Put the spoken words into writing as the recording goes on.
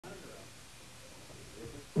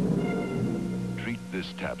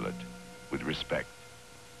this tablet with respect.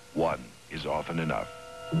 One is often enough.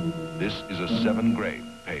 This is a 7-grain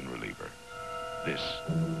pain reliever. This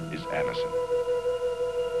is Anacin.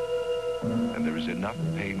 And there is enough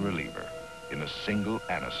pain reliever in a single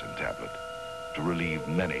Anacin tablet to relieve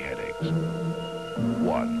many headaches.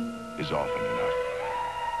 One is often enough.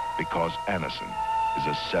 Because Anacin is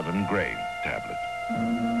a 7-grain tablet.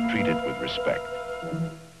 Treat it with respect.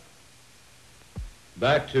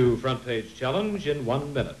 Back to Front Page Challenge in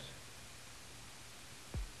 1 minute.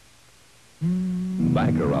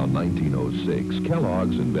 Back around 1906,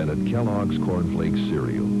 Kellogg's invented Kellogg's Corn Flakes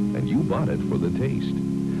cereal, and you bought it for the taste.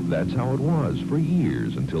 That's how it was for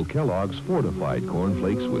years until Kellogg's fortified Corn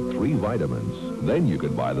Flakes with 3 vitamins. Then you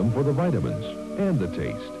could buy them for the vitamins and the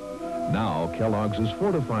taste. Now, Kellogg's has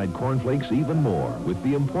fortified Corn Flakes even more with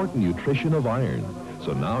the important nutrition of iron.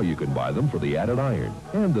 So now you can buy them for the added iron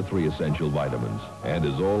and the 3 essential vitamins. And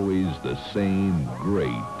as always, the same great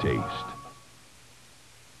taste.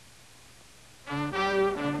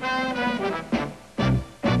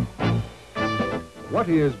 What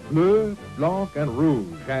is bleu, blanc, and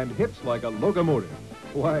rouge and hits like a locomotive?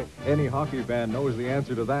 Why, any hockey fan knows the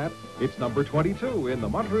answer to that. It's number 22 in the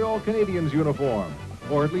Montreal Canadiens uniform.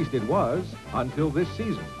 Or at least it was until this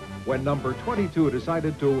season, when number 22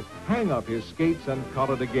 decided to hang up his skates and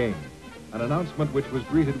call it a game. An announcement which was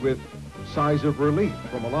greeted with sighs of relief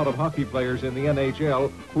from a lot of hockey players in the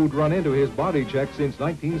NHL who'd run into his body check since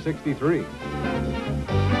 1963.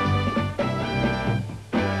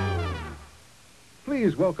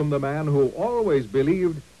 Please welcome the man who always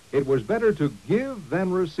believed it was better to give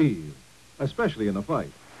than receive, especially in a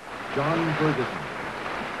fight, John Ferguson.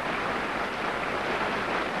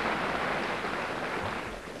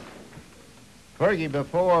 Fergie,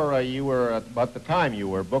 before about the time you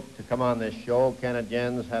were booked to come on this show,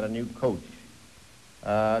 Canadiens had a new coach.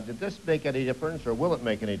 Did this make any difference, or will it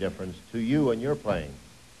make any difference to you and your playing?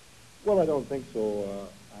 Well, I don't think so.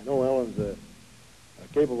 I know Alan's a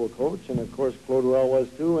capable coach, and of course Claude Ruel was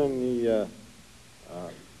too, and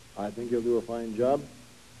I think he'll do a fine job,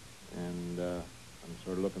 and I'm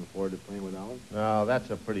sort of looking forward to playing with Alan. No, that's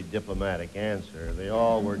a pretty diplomatic answer. They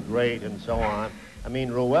all were great and so on. I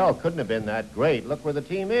mean, Ruel couldn't have been that great. Look where the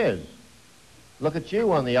team is. Look at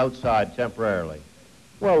you on the outside temporarily.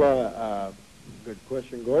 Well, good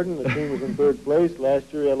question, Gordon. The team was in 3rd place.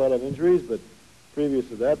 Last year, he had a lot of injuries, but previous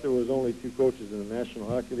to that, there was only 2 coaches in the National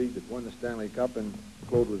Hockey League that won the Stanley Cup, and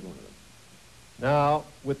Claude was one of them. Now,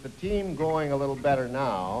 with the team going a little better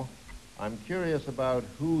now, I'm curious about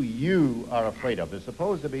who you are afraid of. There's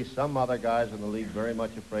supposed to be some other guys in the league very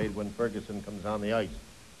much afraid when Ferguson comes on the ice.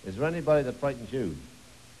 Is there anybody that frightens you?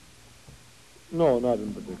 No, not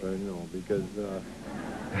in particular, no, because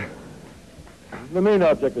the main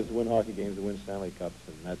object is to win hockey games, to win Stanley Cups,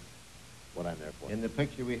 and that's what I'm there for. In the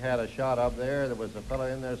picture we had a shot of there was a fellow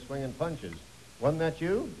in there swinging punches. Wasn't that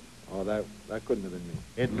you? Oh, that couldn't have been me.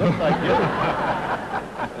 It looked like you.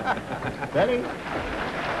 Betty?